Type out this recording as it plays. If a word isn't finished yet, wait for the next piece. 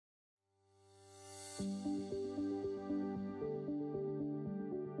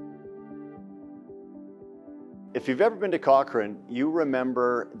If you've ever been to Cochrane, you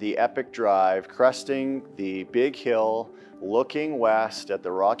remember the epic drive, cresting the big hill, looking west at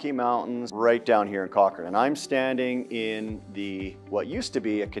the Rocky Mountains, right down here in Cochrane. And I'm standing in what used to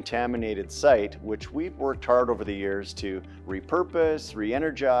be a contaminated site, which we've worked hard over the years to repurpose,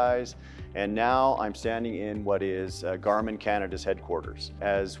 re-energize, and now I'm standing in what is Garmin Canada's headquarters.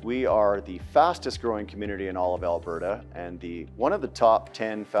 As we are the fastest growing community in all of Alberta and one of the top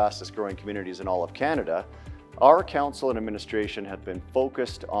 10 fastest growing communities in all of Canada, our council and administration have been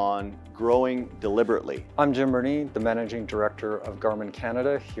focused on growing deliberately. I'm Jim Rooney, the Managing Director of Garmin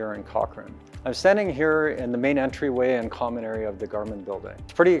Canada here in Cochrane. I'm standing here in the main entryway and common area of the Garmin building.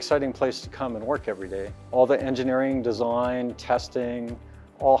 It's a pretty exciting place to come and work every day. All the engineering, design, testing,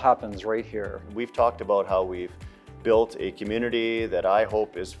 all happens right here. We've talked about how we've built a community that I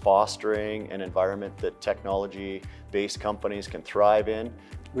hope is fostering an environment that technology-based companies can thrive in.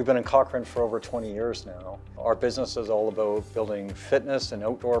 We've been in Cochrane for over 20 years now. Our business is all about building fitness and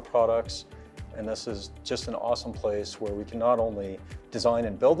outdoor products, and this is just an awesome place where we can not only design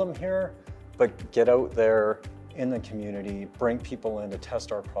and build them here, but get out there in the community, bring people in to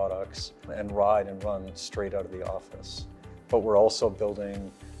test our products, and ride and run straight out of the office. But we're also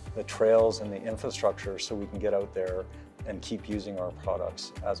building the trails and the infrastructure so we can get out there and keep using our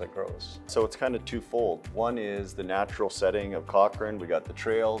products as it grows. So it's kind of twofold. One is the natural setting of Cochrane. We got the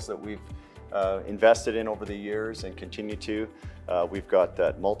trails that we've invested in over the years and continue to. We've got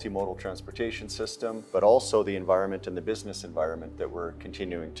that multimodal transportation system, but also the environment and the business environment that we're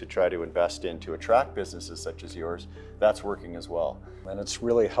continuing to try to invest in to attract businesses such as yours. That's working as well. And it's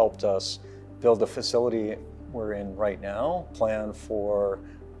really helped us build the facility we're in right now, plan for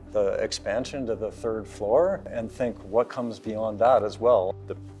the expansion to the third floor, and think what comes beyond that as well.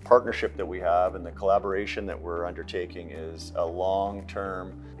 The partnership that we have and the collaboration that we're undertaking is a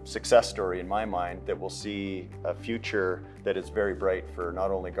long-term success story in my mind that will see a future that is very bright for not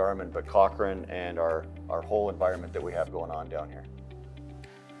only Garmin, but Cochrane and our whole environment that we have going on down here.